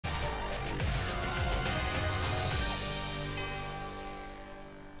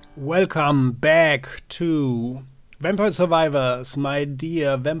Welcome back to Vampire Survivors, my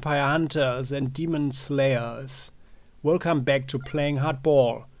dear vampire hunters and demon slayers. Welcome back to Playing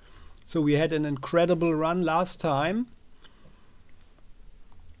Hardball. So we had an incredible run last time.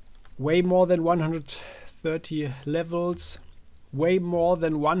 Way more than 130 levels. Way more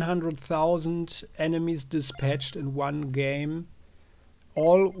than 100,000 enemies dispatched in one game.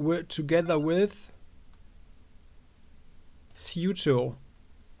 All together with Suto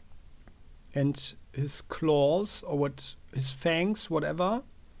and his claws, or what, his fangs, whatever.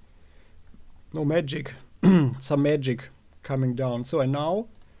 No magic. Some magic coming down. So and now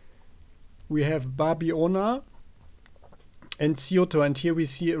we have Babi-Onna and Suto, and here we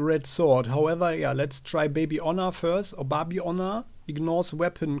see a red sword. However, yeah, let's try Babi-Onna first. Or Babi-Onna ignores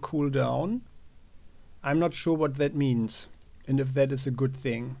weapon cooldown. I'm not sure what that means and if that is a good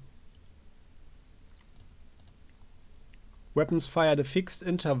thing. Weapons fire at a fixed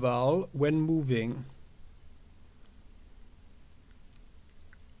interval when moving.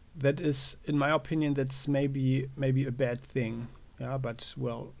 That is, in my opinion, that's maybe a bad thing. Yeah, but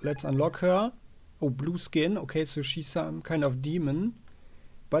well, let's unlock her. Oh, blue skin. Okay, so she's some kind of demon.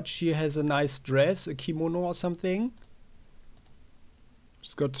 But she has a nice dress, a kimono or something.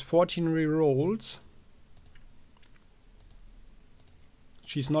 She's got 14 rerolls.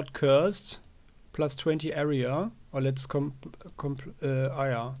 She's not cursed. Plus 20 area. Or let's yeah.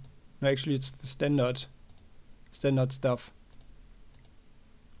 No, actually it's the standard stuff.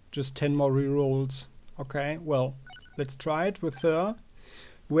 Just 10 more rerolls. Okay, well, let's try it with her.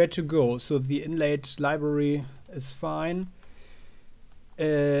 Where to go? So the inlaid library is fine.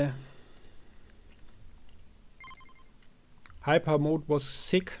 Hyper mode was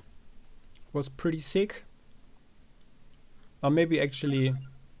sick. Was pretty sick. Or maybe actually...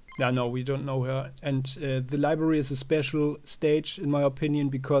 Yeah, no, we don't know her. And the library is a special stage, in my opinion,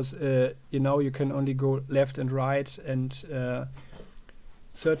 because, you know, you can only go left and right, and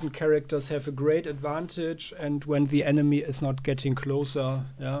certain characters have a great advantage, and when the enemy is not getting closer,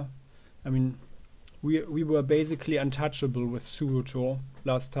 yeah. I mean, we were basically untouchable with Suto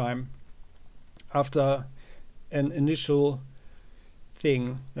last time, after an initial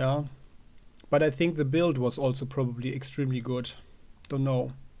thing, yeah. But I think the build was also probably extremely good. Don't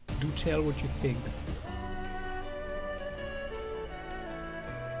know. Do tell what you think.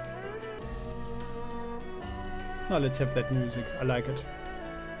 Now let's have that music. I like it.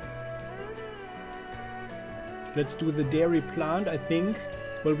 Let's do the dairy plant, I think.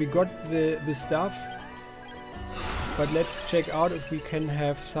 Well, we got the stuff. But let's check out if we can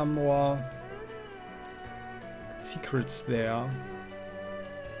have some more secrets there.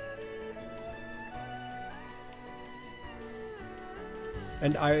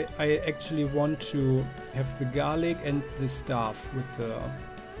 And I actually want to have the garlic and the staff with her.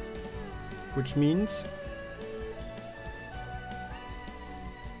 Which means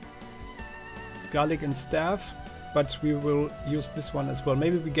garlic and staff, but we will use this one as well.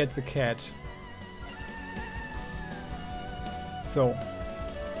 Maybe we get the cat. So,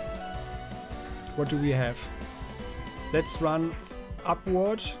 what do we have? Let's run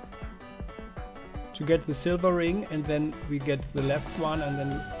upward to get the silver ring, and then we get the left one, and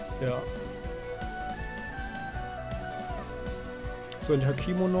then yeah. So and her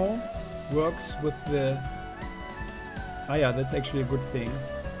kimono works with the... Ah yeah, that's actually a good thing.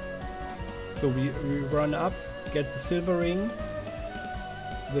 So we run up, get the silver ring,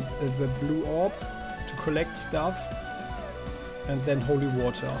 the blue orb to collect stuff, and then holy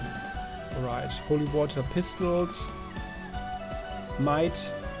water. Alright, holy water pistols,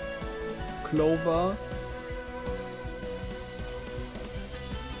 might, clover,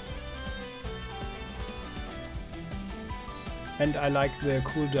 and I like the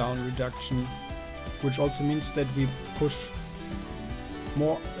cooldown reduction, which also means that we push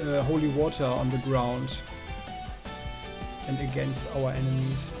more holy water on the ground and against our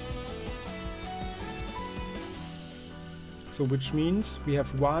enemies. So which means we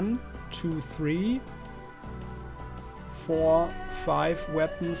have 1, 2, 3, 4, 5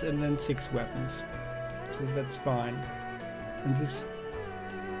 weapons and then 6 weapons. So that's fine. And this,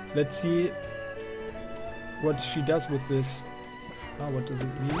 let's see what she does with this. Ah, what does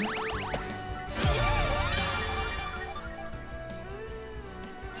it mean?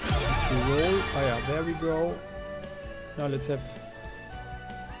 Let's reroll. Ah yeah, there we go. Now let's have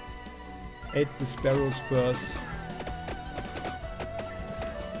 8 the sparrows first.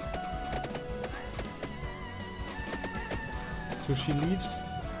 So she leaves.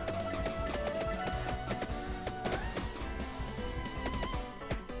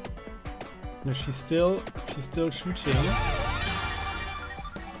 No, she's still shooting.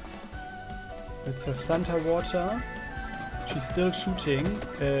 Let's have Santa Water. She's still shooting.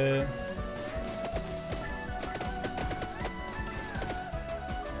 The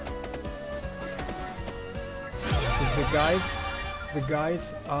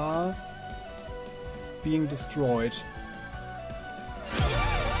guys are being destroyed.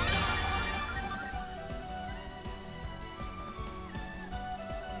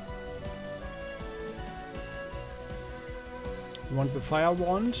 You want the fire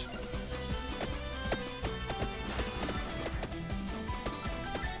wand?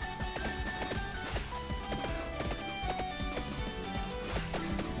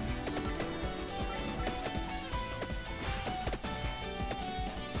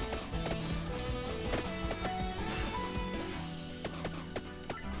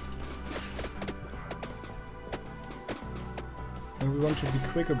 And we want to be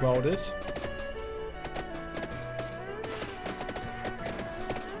quick about it.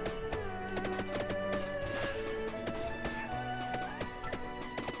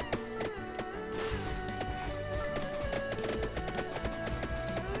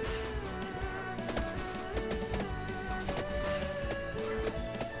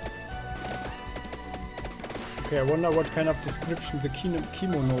 Okay, I wonder what kind of description the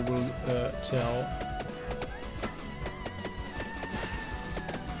kimono will tell.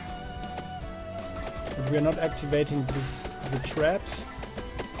 But we are not activating the traps.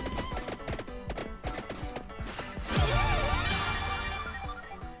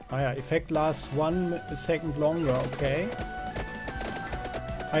 Ah yeah, effect lasts 1 second longer, okay.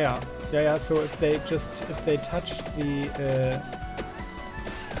 Ah yeah, so if they touch the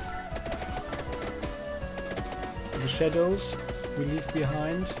shadows we leave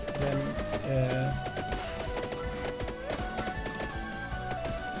behind, then there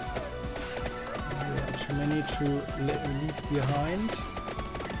are too many to leave behind.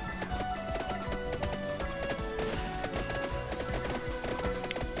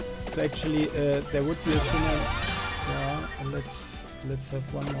 So actually there would be a sooner. Yeah, let's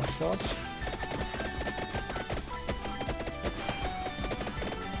have one more shot.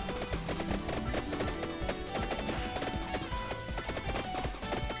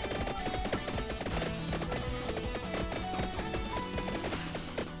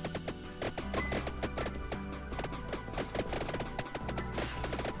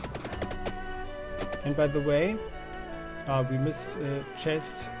 And by the way, we miss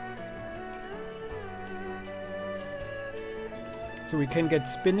chest. So we can get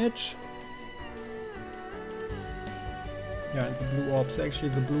spinach. Yeah, and the blue orb. So actually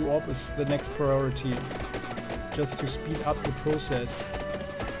the blue orb is the next priority, just to speed up the process.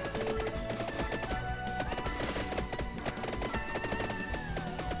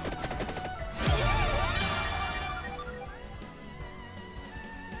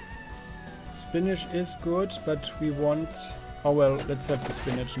 Spinach is good, but we want... Oh well, let's have the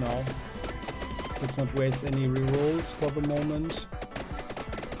spinach now. Let's not waste any rerolls for the moment.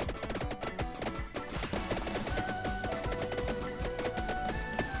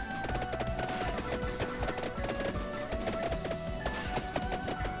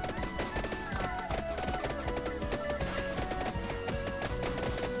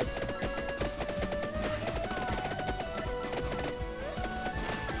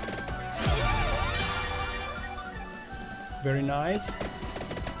 Very nice.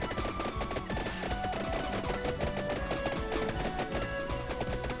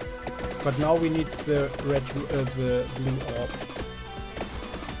 But now we need the the blue orb.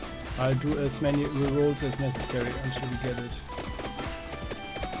 I'll do as many rerolls as necessary until we get it.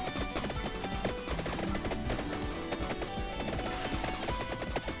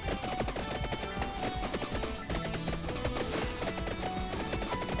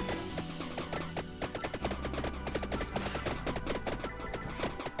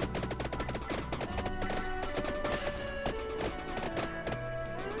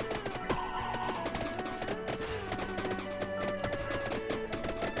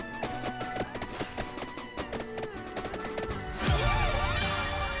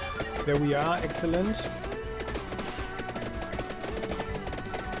 There we are, excellent.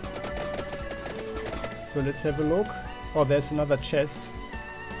 So let's have a look. Oh, there's another chest.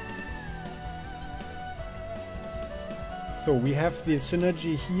 So we have the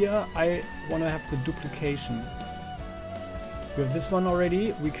synergy here. I want to have the duplication. We have this one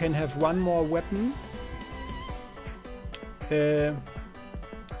already. We can have one more weapon.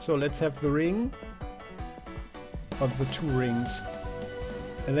 So let's have the ring. Or the 2 rings.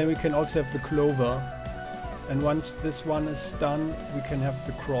 And then we can also have the clover. And once this one is done, we can have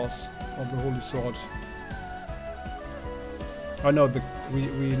the cross or the holy sword. Oh no, we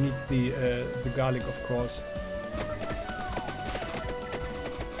need the garlic, of course.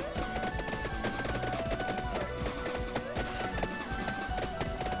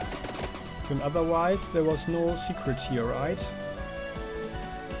 So otherwise, there was no secret here, right?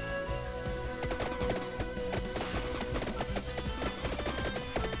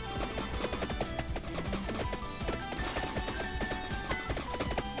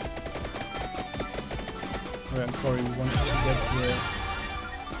 Oh, I'm sorry, we wanted to get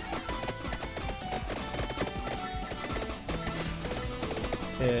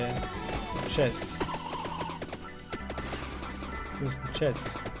the chest. Where's the chest?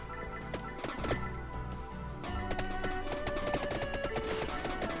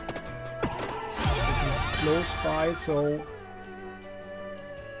 Close by, so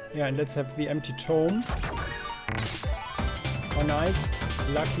yeah, and let's have the empty tome. Oh nice,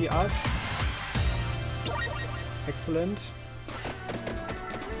 lucky us. Excellent.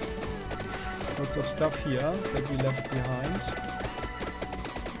 Lots of stuff here that we left behind.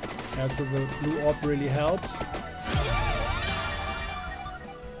 Yeah, so the blue orb really helps.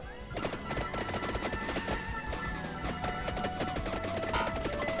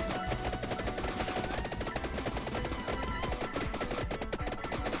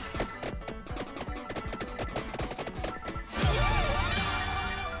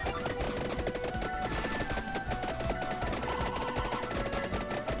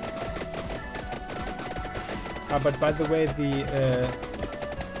 But by the way,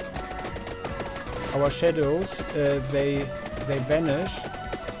 our shadows they vanish.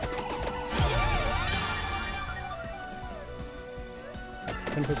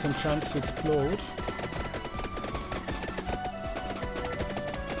 %% chance to explode.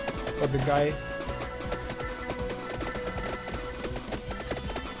 But the guy.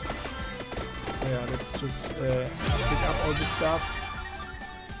 Yeah, let's just pick up all the stuff.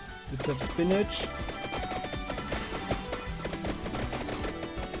 Let's have spinach.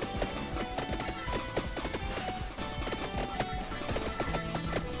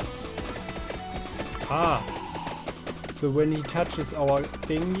 Ah, so when he touches our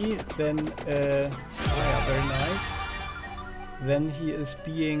thingy, then, yeah, very nice. Then he is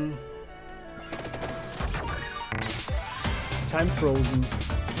being time frozen.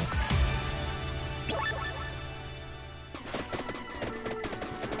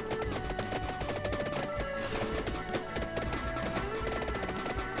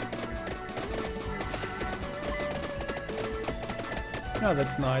 Yeah,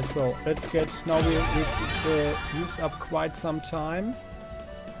 that's nice. So let's get, now we've used up quite some time.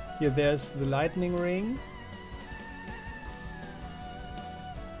 Here there's the lightning ring.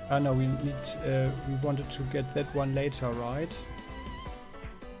 Ah no, we wanted to get that one later, right?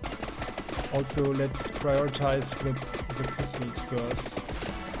 Also, let's prioritize the pistols first.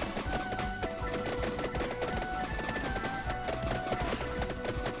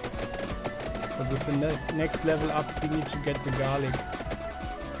 But with the next level up, we need to get the garlic.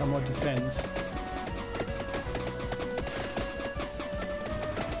 Some more defense.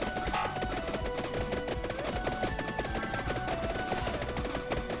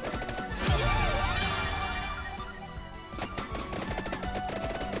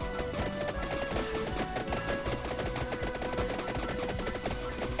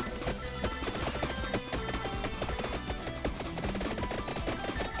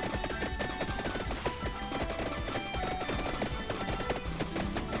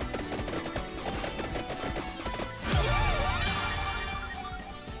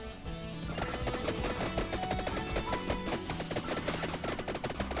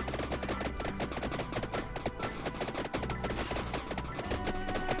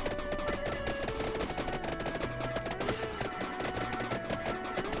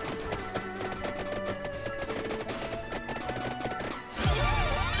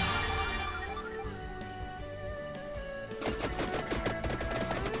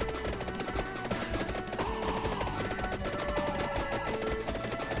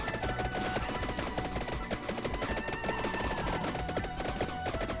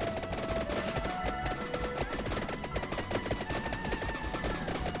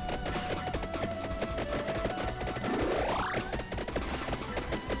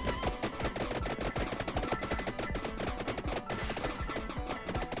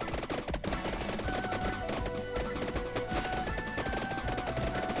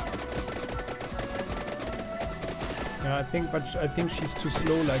 Yeah, I think she's too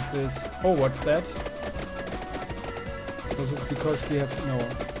slow like this. Oh, what's that? Was it because we have no?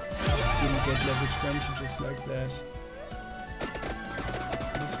 Didn't get level 20 just like that.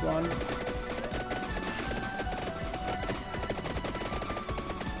 This one.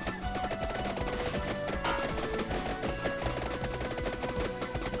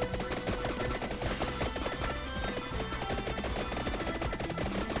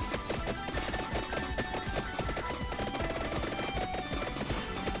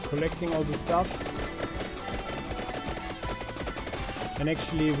 collecting all the stuff. And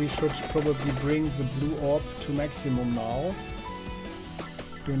actually we should probably bring the blue orb to maximum now.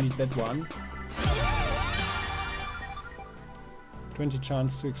 Don't need that one. 20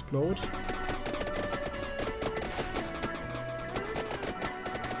 chance to explode.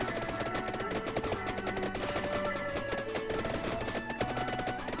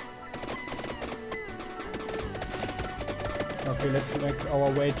 Okay, let's make our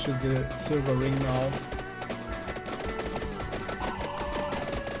way to the silver ring now.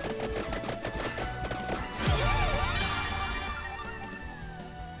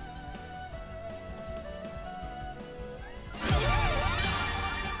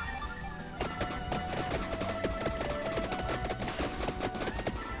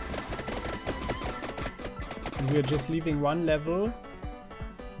 And we are just leaving one level.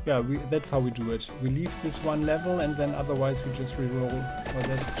 Yeah, that's how we do it. We leave this one level and then otherwise we just reroll. Oh,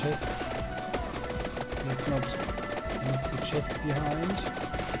 there's a chest. Let's not leave the chest behind.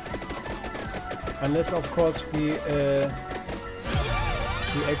 Unless, of course, we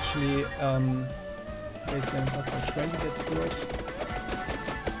actually raise them up by 20, that's good.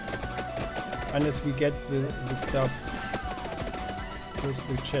 Unless we get the stuff with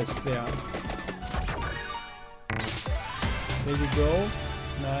the chest there. There we go.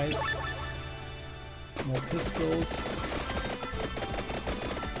 Nice. More pistols.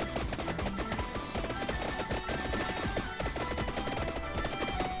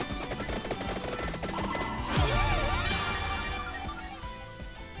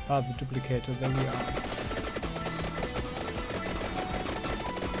 Ah, the duplicator, there we are.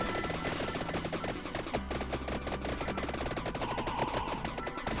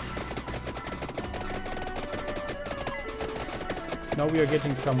 Now we are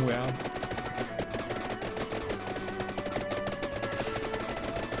getting somewhere.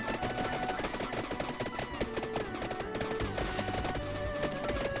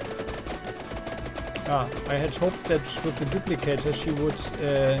 Ah, I had hoped that with the duplicator she would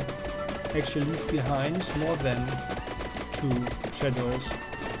actually leave behind more than 2 shadows.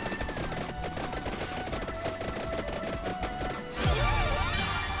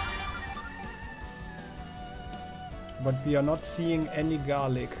 But we are not seeing any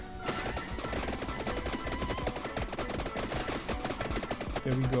garlic.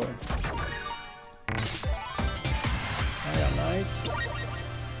 There we go. Ah, yeah, nice.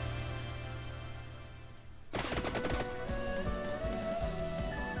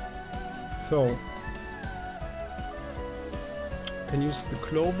 So, can use the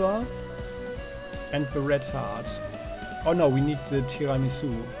clover and the red heart. Oh no, we need the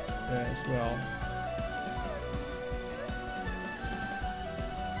tiramisu there as well.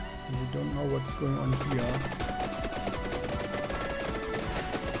 We don't know what's going on here.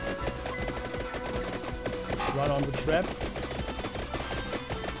 Run on the trap.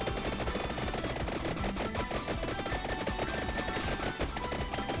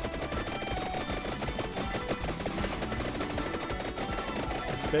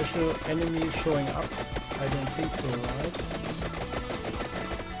 Special enemy showing up? I don't think so, right?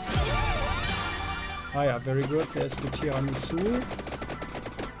 Ah yeah, very good. There's the tiramisu.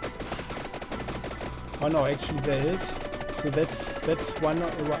 Oh no, actually there is. So that's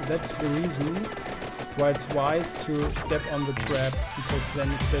the reason why it's wise to step on the trap, because then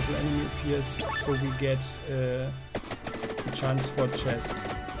a special enemy appears, so we get a chance for chest.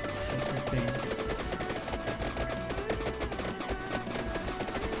 That's the thing.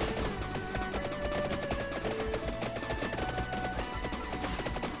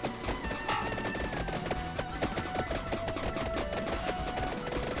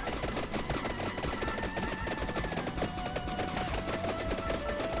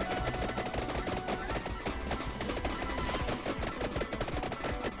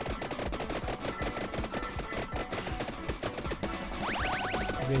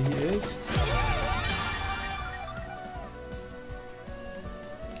 There he is.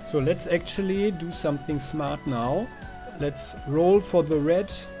 So let's actually do something smart now. Let's roll for the red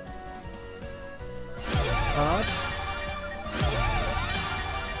heart.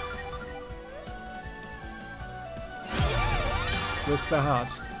 Where's the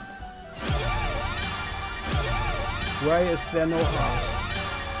heart? Why is there no heart?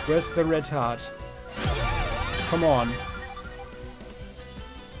 Where's the red heart? Come on.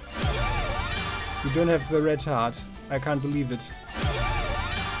 You don't have the red heart. I can't believe it.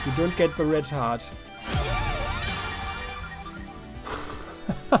 You don't get the red heart.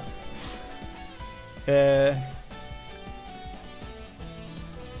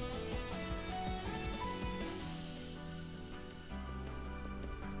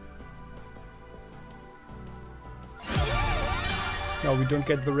 No, we don't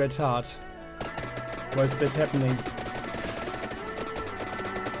get the red heart. Why is that happening?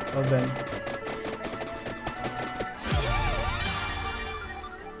 Well then.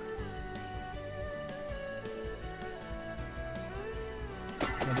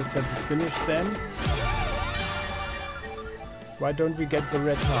 Let's have this finished then. Why don't we get the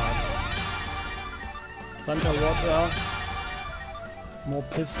red heart? Santa water. More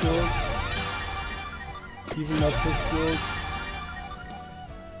pistols. Even more pistols.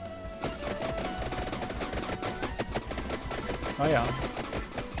 Ah yeah.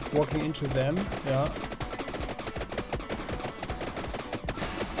 He's walking into them. Yeah.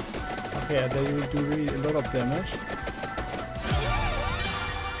 Okay, they will do really a lot of damage.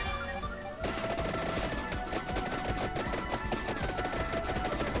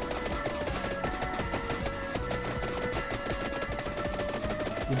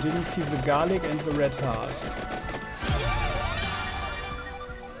 We didn't see the garlic and the red heart.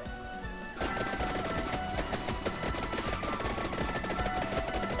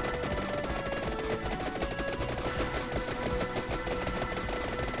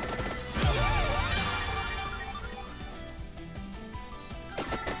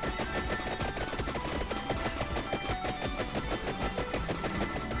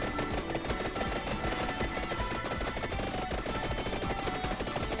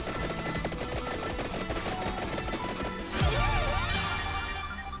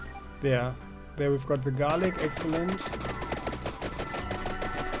 There we've got the garlic, excellent.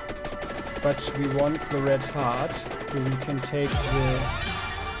 But we want the red heart, so we can take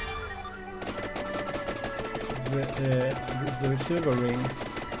the silver ring.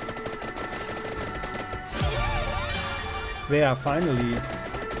 There, finally.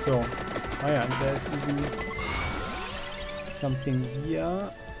 So, ah yeah, and there's even something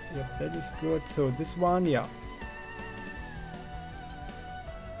here. Yep, that is good. So this one, yeah.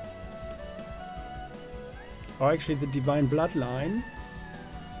 Or actually the divine bloodline,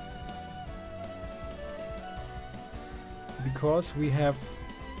 because we have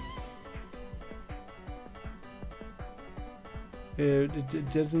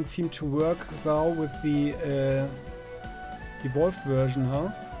it doesn't seem to work well with the evolved version, huh?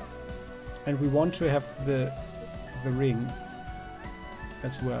 And we want to have the ring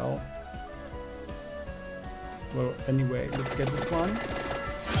as well. Well, anyway, let's get this one.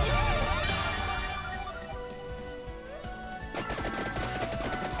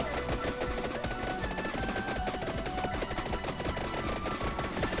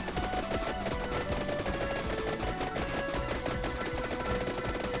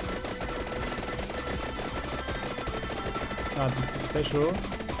 Ah, this is special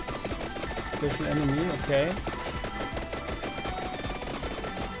enemy, okay.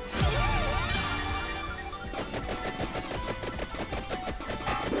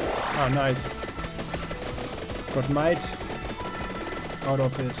 Ah, nice. Got might out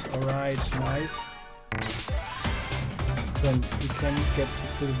of it. Alright, nice. Then we can get the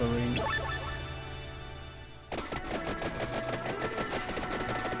silver ring.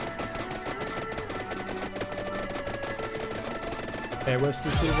 Okay, where's the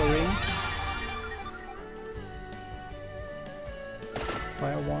silver ring?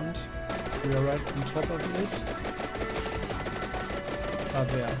 Fire wand. We are right on top of it. Ah,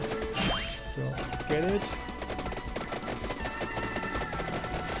 there. So, let's get it.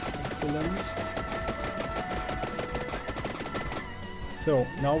 Excellent. So,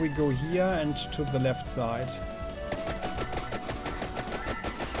 now we go here and to the left side.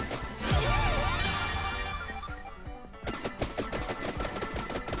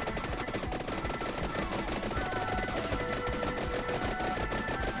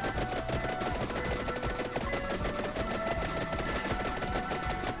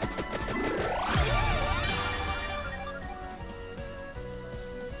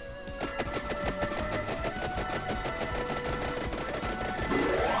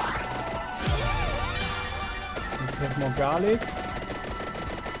 Have more garlic,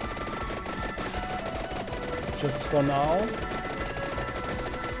 just for now,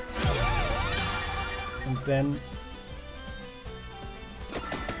 and then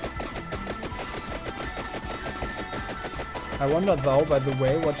I wonder though, by the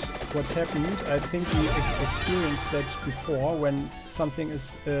way, what happened. I think we experienced that before when something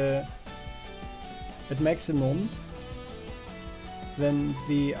is at maximum, then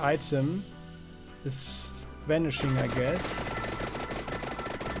the item is vanishing, I guess.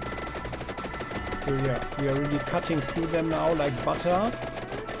 So yeah, we are really cutting through them now like butter.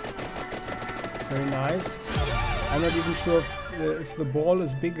 Very nice. I'm not even sure if the ball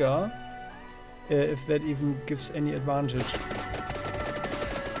is bigger, if that even gives any advantage.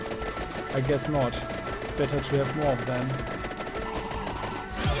 I guess not. Better to have more of them.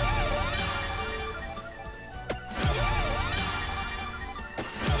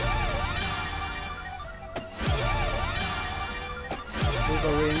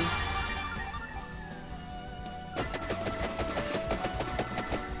 Silver ring.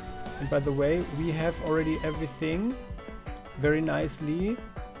 And by the way, we have already everything very nicely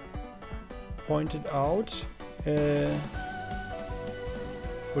pointed out.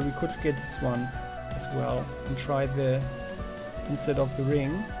 But we could get this one as well and try the instead of the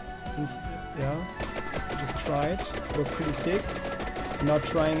ring. Yeah, just try it. It was pretty sick. Now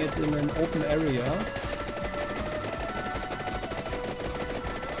trying it in an open area.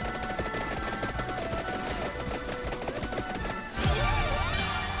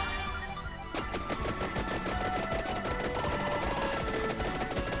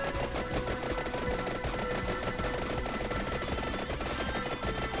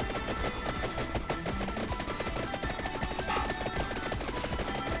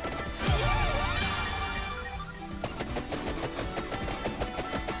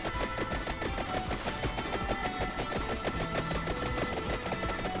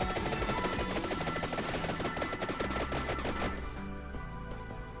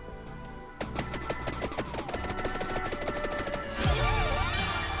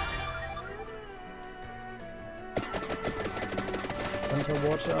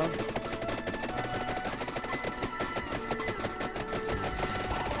 Water.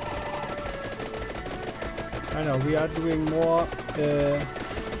 I know, we are doing more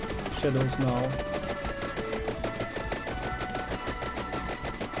shadows now.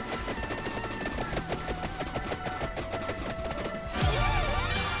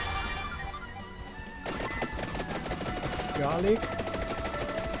 Garlic.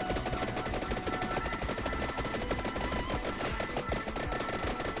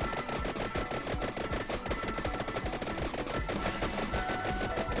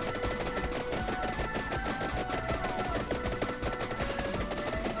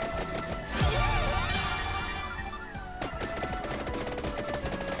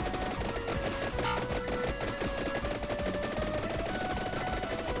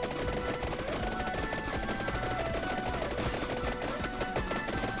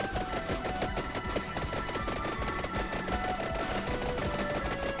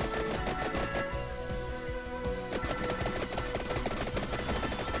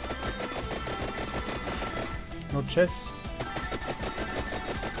 No chest?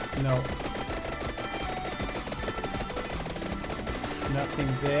 No. Nothing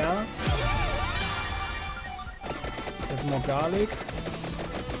there. Let's have more garlic.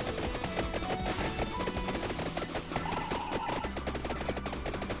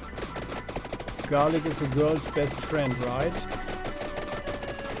 Garlic is a girl's best friend, right?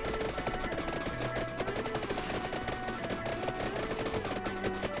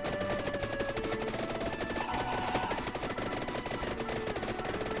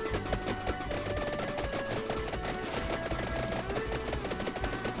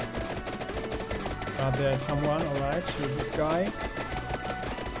 There's someone, alright, shoot this guy.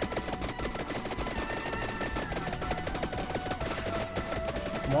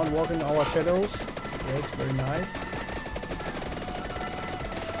 Come on, walk in our shadows. Yes, very nice.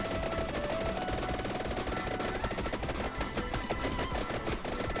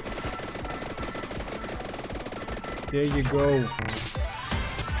 There you go.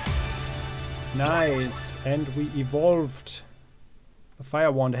 Nice. And we evolved the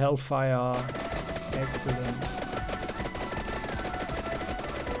fire wand, hellfire. Excellent.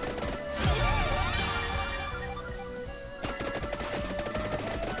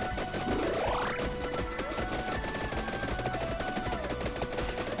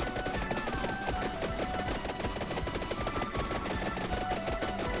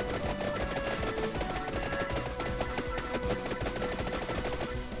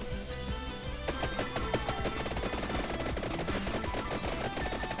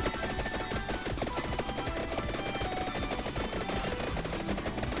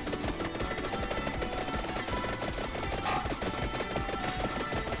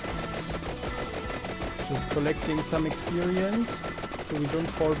 Just collecting some experience so we don't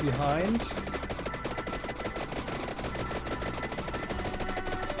fall behind.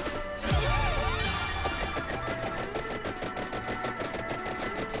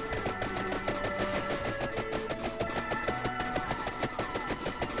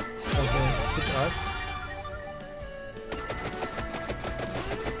 Okay, hit us.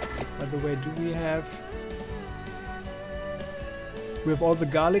 By the way, do we have... We have all the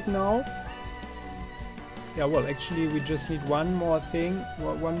garlic now. Yeah, well, actually we just need one more thing,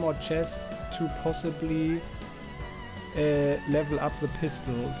 one more chest to possibly level up the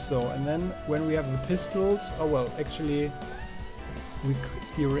pistols. So, and then when we have the pistols, oh well, actually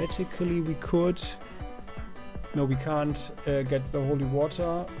theoretically we could. No, we can't get the holy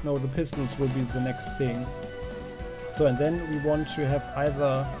water. No, the pistols will be the next thing. So, and then we want to have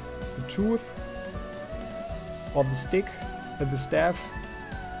either the tooth, or the stick, the staff,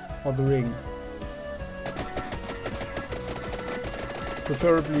 or the ring.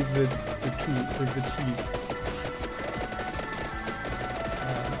 Preferably the tooth with the teeth.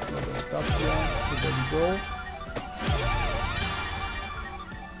 There's a lot of stuff here, so there we go.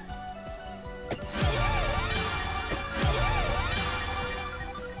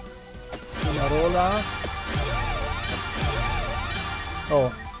 Oh,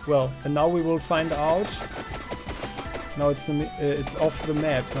 well, and now we will find out. Now it's off the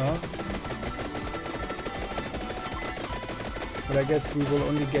map, huh? But I guess we will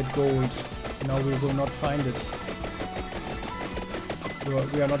only get gold. Now we will not find it.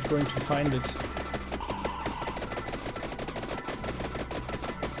 We are not going to find it.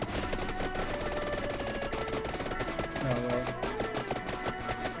 Oh well.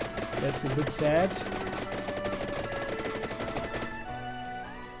 That's a bit sad.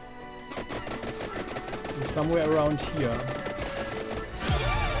 It's somewhere around here.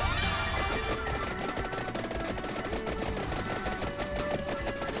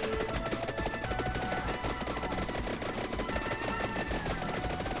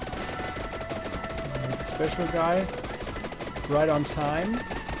 There's a special guy. Right on time.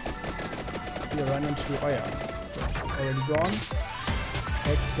 Here, run into... Oh yeah. So, already gone.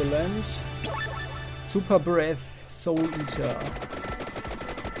 Excellent. Super Breath, Soul Eater.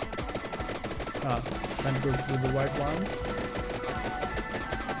 Ah, can't go through the white one.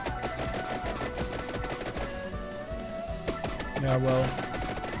 Yeah, well.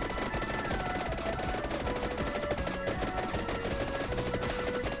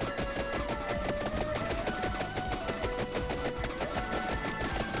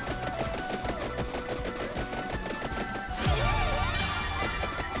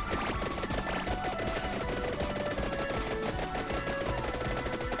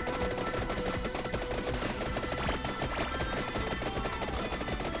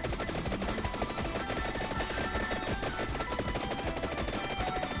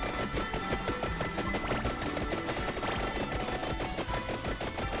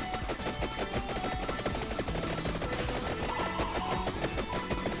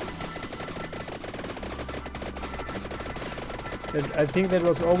 I think that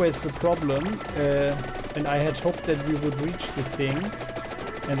was always the problem, and I had hoped that we would reach the thing,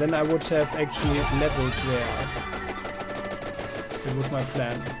 and then I would have actually leveled there. That was my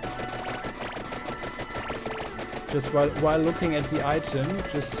plan. Just while looking at the item,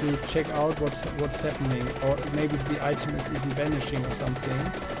 just to check out what's happening, or maybe the item is even vanishing or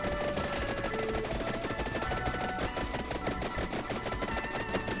something.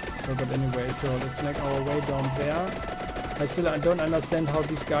 So, but anyway, so let's make our way down there. I don't understand how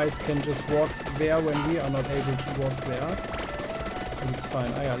these guys can just walk there when we are not able to walk there. But it's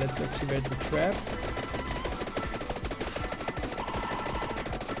fine. Ah yeah, let's activate the trap.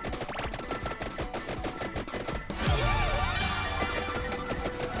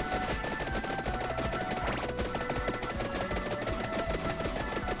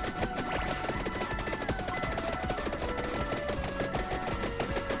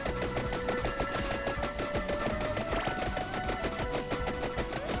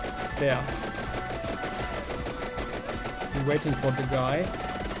 There. We're waiting for the guy.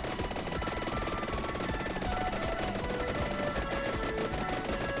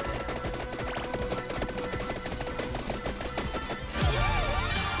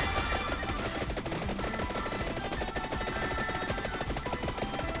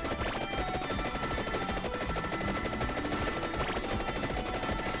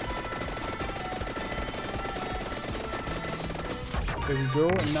 There we go,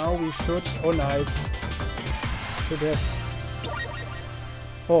 and now we should... Oh, nice. Should have...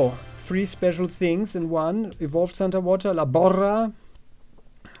 Oh, 3 special things in one. Evolved Underwater, La Borra,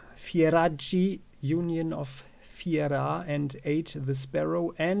 Fieraggi, Union of Fiera, and 8, the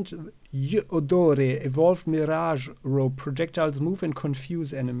Sparrow, and Odore, Evolved Mirage, Robe. Projectiles move and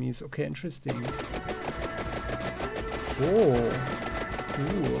confuse enemies. Okay, interesting. Oh,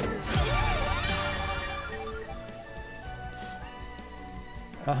 cool.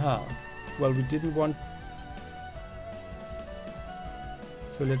 Aha. Well, we didn't want...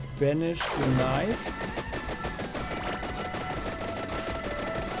 So let's banish the knife.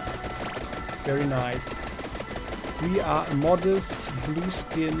 Very nice. We are a modest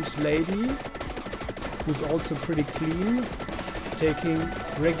blue-skinned lady who's also pretty clean, taking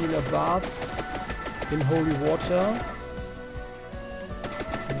regular baths in holy water.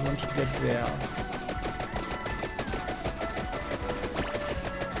 We want to get there.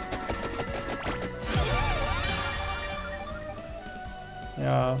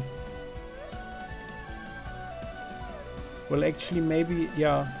 Yeah. Well, actually, maybe,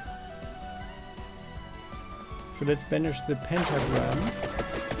 yeah. So let's banish the pentagram.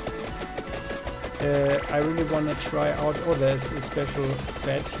 I really want to try out... Oh, there's a special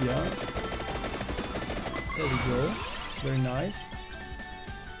bed here. There we go. Very nice.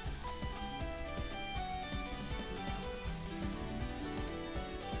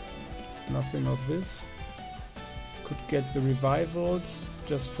 Nothing of this. Could get the revivals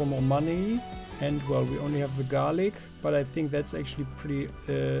just for more money. And, well, we only have the garlic. But I think that's actually pretty...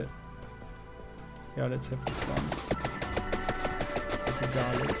 yeah, let's have this one. With the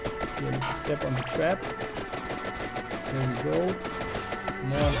garlic. Here, let's step on the trap. There we go.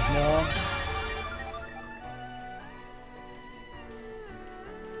 More and more.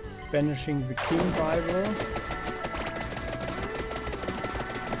 Banishing the King Bible.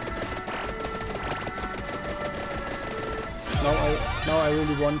 Now I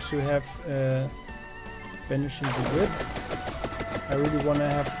really want to have banishing the whip. I really want to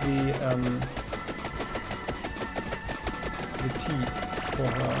have the teeth for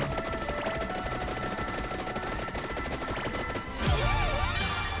her.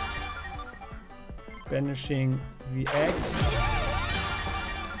 Banishing the eggs.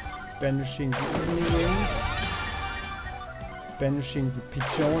 Banishing the evening wings. Banishing the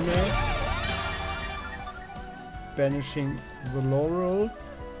piccione. Banishing the laurel.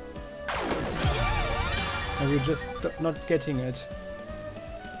 And we're just not getting it.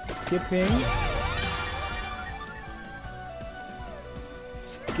 Skipping.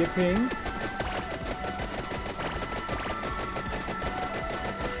 Skipping.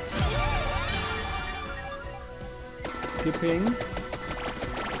 Skipping.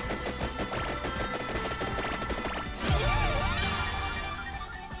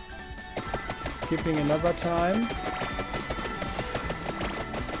 Skipping another time.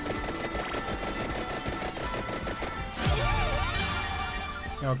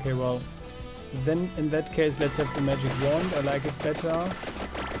 Okay, well, so then in that case let's have the magic wand. I like it better.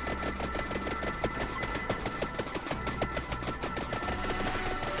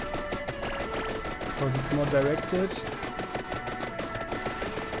 Because it's more directed.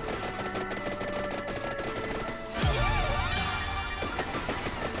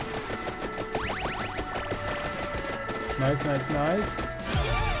 Nice, nice, nice.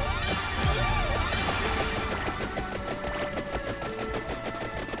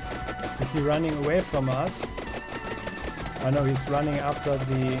 Is he running away from us? I know he's running after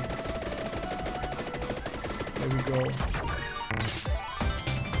the... There we go.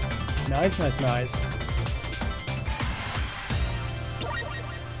 Nice, nice, nice.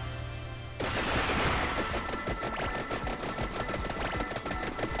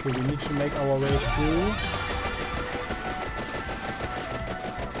 Okay, we need to make our way through.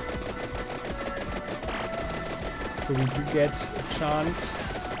 So we do get a chance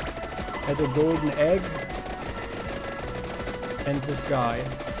at a golden egg and this guy.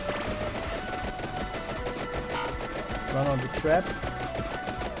 Run on the trap.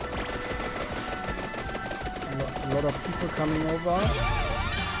 A lot of people coming over.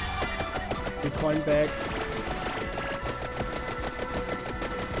 The coin bag.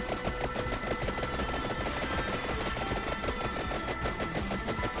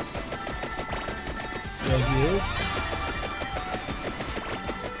 There he is.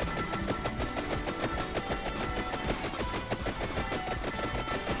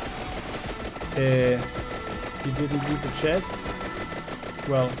 He didn't leave the chest.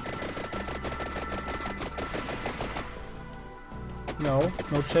 Well.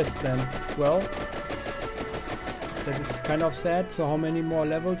 No chest then. Well. That is kind of sad. So how many more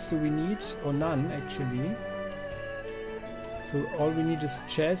levels do we need? Or none, actually. So all we need is a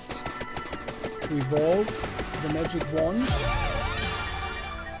chest to evolve the magic wand.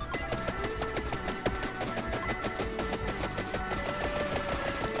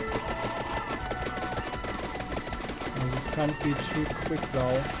 Can't be too quick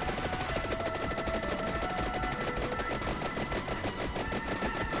though.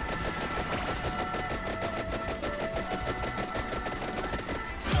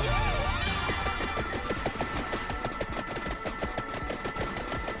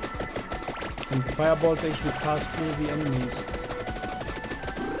 And the fireballs actually pass through the enemies.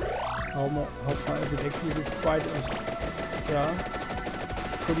 How far is it? Actually, this is quite yeah.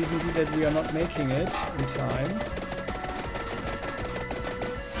 Could even be that we are not making it in time.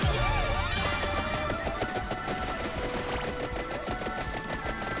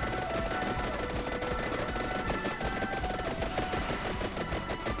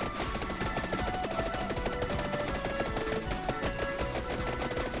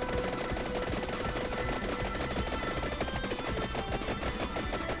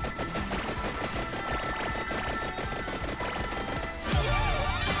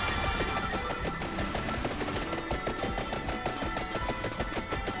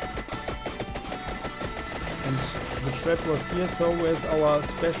 The trap was here, so where's our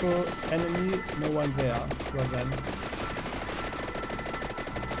special enemy? No one there. Well then.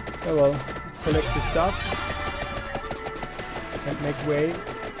 Oh well, let's collect the stuff and make way.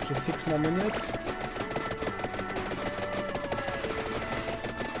 Just 6 more minutes.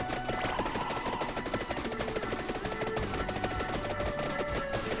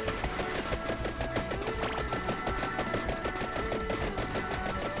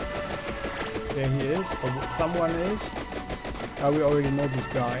 There he is, or someone is. We already know this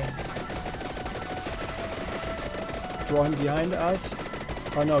guy. Let's draw him behind us.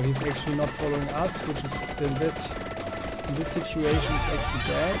 Oh no, he's actually not following us, which is in this situation it's actually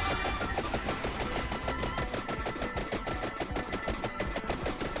bad.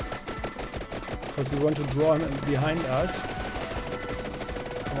 Because we want to draw him behind us.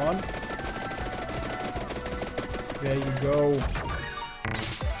 Come on. There you go.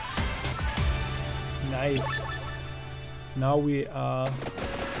 Nice. Now we are at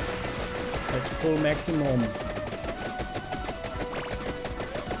full maximum.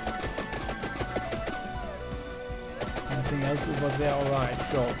 Nothing else over there. Alright,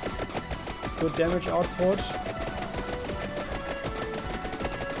 so good damage output.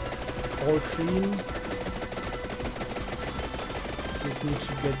 All clean. Just need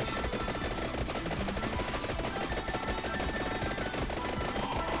to get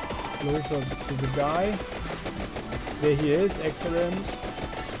closer to the guy. There he is, excellent.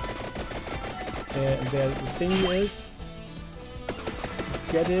 There the thingy is. Let's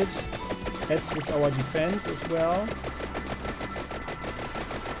get it. Adds with our defense as well.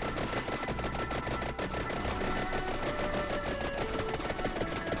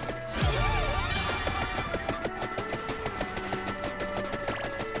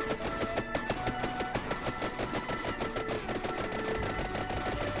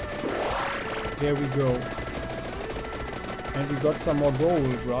 There we go. And we got some more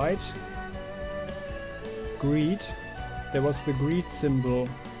gold, right? Greed. There was the greed symbol.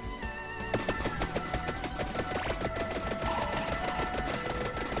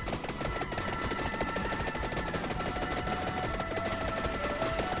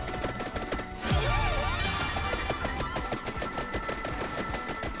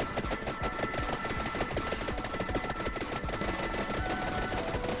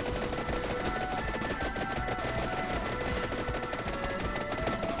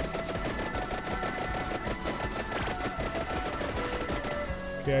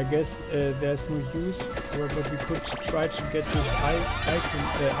 Okay, I guess there's no use, but we could try to get this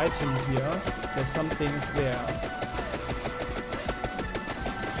item here. There's some things there.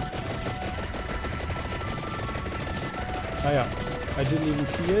 Ah yeah, I didn't even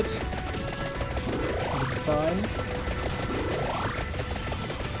see it. It's fine.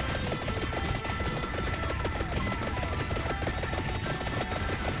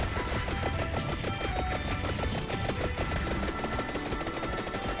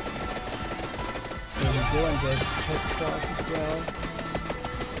 And there's chest class as well.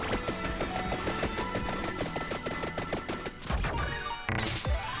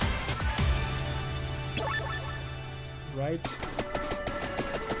 Right.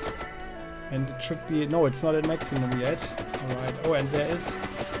 And it should be... No, it's not at maximum yet. Alright. Oh, and there is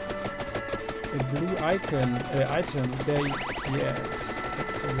a blue item there. Yes.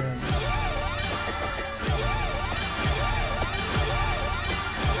 Excellent.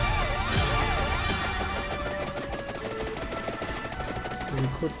 We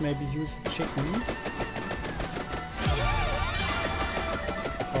could maybe use a chicken.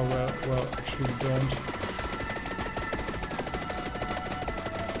 Oh well, actually we don't.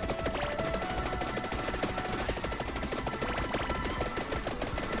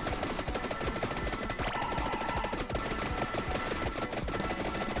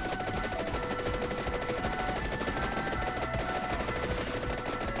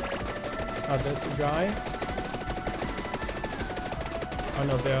 Ah, there's a guy. Oh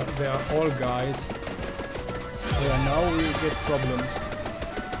no, they are all guys. Yeah, now we get problems.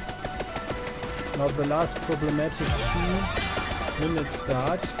 Now the last problematic 2-minute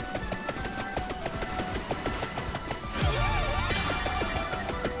start.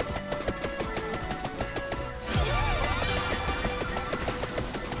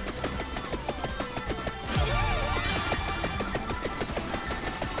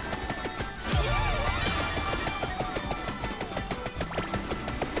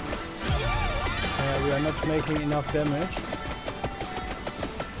 We are not making enough damage.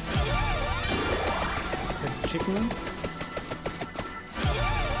 Take the chicken.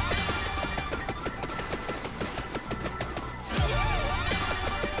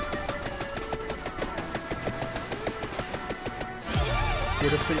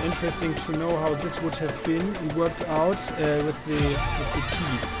 Would have been interesting to know how this would have been worked out with the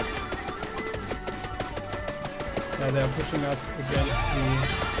tea. Yeah, they are pushing us against the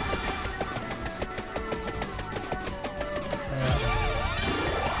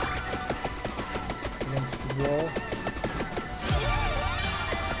wall.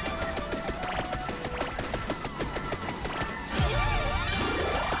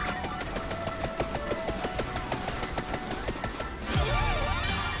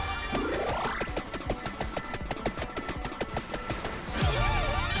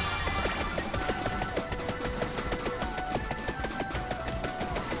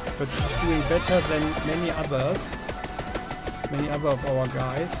 But she's doing better than many others, many other of our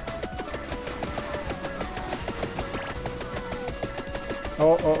guys.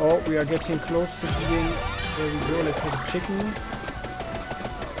 Oh, we are getting close to being... There we go, let's have a chicken.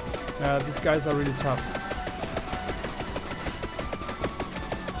 These guys are really tough.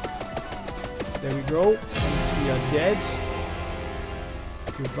 There we go. And we are dead.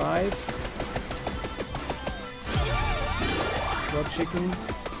 Revive. Raw chicken.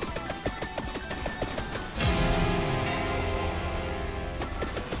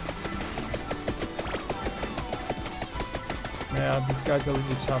 Yeah, these guys are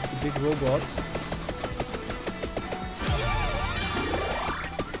really tough, the big robots.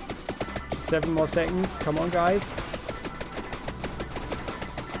 7 more seconds, come on guys.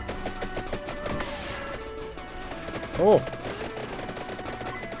 Oh!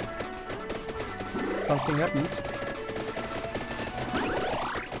 Something happened.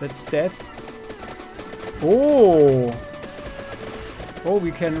 That's death. Oh! Oh,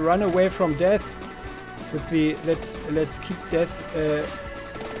 we can run away from death. With the let's keep death.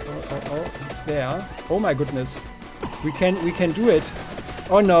 Oh, it's there. Oh my goodness, we can do it.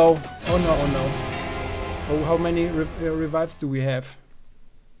 Oh no! Oh no! Oh no! Oh, how many revives do we have?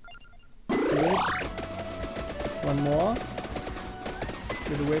 Let's do it. One more. Let's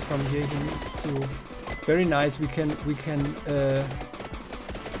get away from here. He needs to. Very nice. We can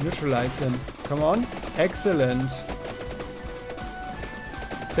neutralize him. Come on! Excellent.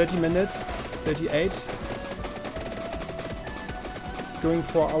 30 minutes. 38. Going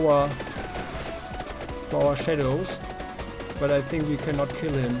for our shadows, but I think we cannot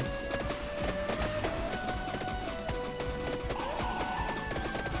kill him.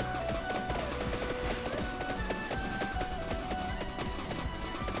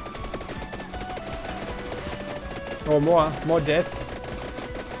 Oh, more death.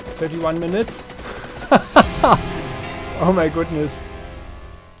 31 minutes. Oh my goodness.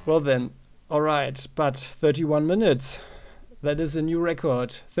 Well then, alright, but 31 minutes. That is a new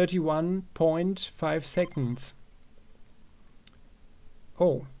record. 31.5 seconds.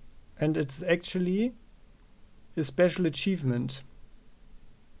 Oh, and it's actually a special achievement.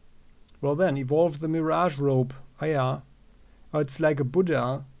 Well then, evolve the Mirage Robe. Ah yeah. Oh, it's like a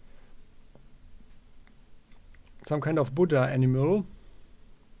Buddha. Some kind of Buddha animal.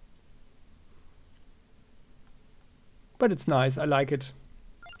 But it's nice, I like it.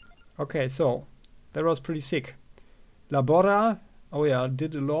 Okay, so that was pretty sick. Labora, oh yeah,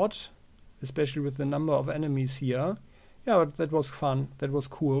 did a lot, especially with the number of enemies here. Yeah, but that was fun, that was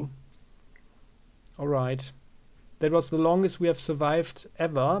cool. Alright. That was the longest we have survived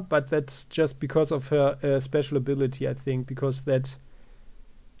ever, but that's just because of her special ability, I think, because that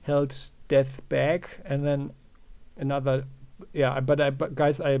held death back, and then another... Yeah, but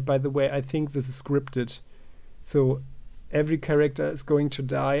guys, by the way, I think this is scripted. So every character is going to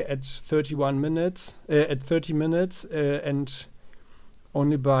die at 31 minutes, at 30 minutes, and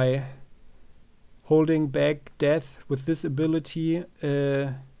only by holding back death with this ability,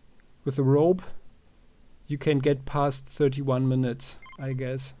 with a rope, you can get past 31 minutes, I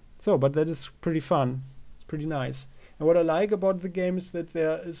guess. So, but that is pretty fun. It's pretty nice. And what I like about the game is that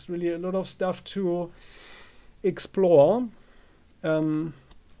there is really a lot of stuff to explore.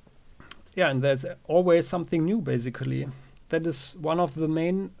 Yeah, and there's always something new, basically. that is one of the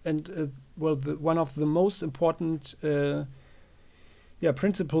main and one of the most important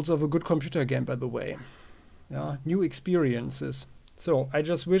principles of a good computer game, by the way. Yeah, new experiences. So I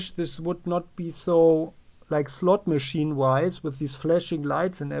just wish this would not be so like slot machine wise with these flashing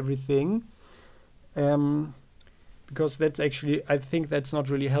lights and everything, because that's actually, I think that's not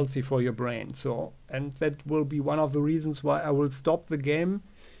really healthy for your brain. So, and that will be one of the reasons why I will stop the game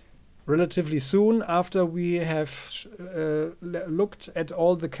relatively soon after we have looked at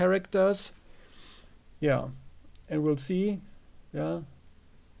all the characters. Yeah, and we'll see. Yeah.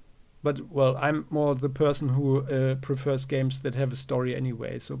 But, well, I'm more the person who prefers games that have a story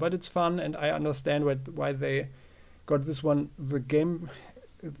anyway. So, but it's fun, and I understand why they got this one. The game,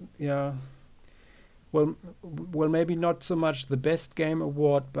 yeah, well, maybe not so much the best game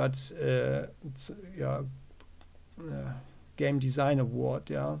award, but it's, game design award.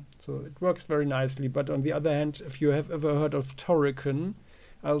 Yeah, so it works very nicely. But on the other hand, if you have ever heard of Turrican,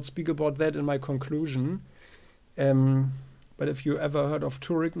 I'll speak about that in my conclusion. But if you ever heard of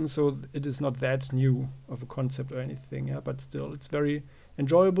Turrican, so it is not that new of a concept or anything, yeah. But still, it's very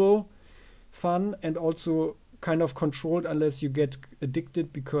enjoyable, fun, and also kind of controlled unless you get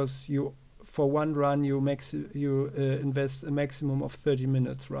addicted, because you, for one run, you invest a maximum of 30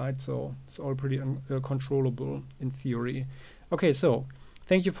 minutes, right? So it's all pretty controllable in theory. Okay, so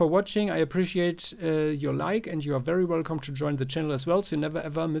thank you for watching. I appreciate your like, and you are very welcome to join the channel as well, so you never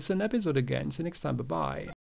ever miss an episode again. See you next time. Bye bye.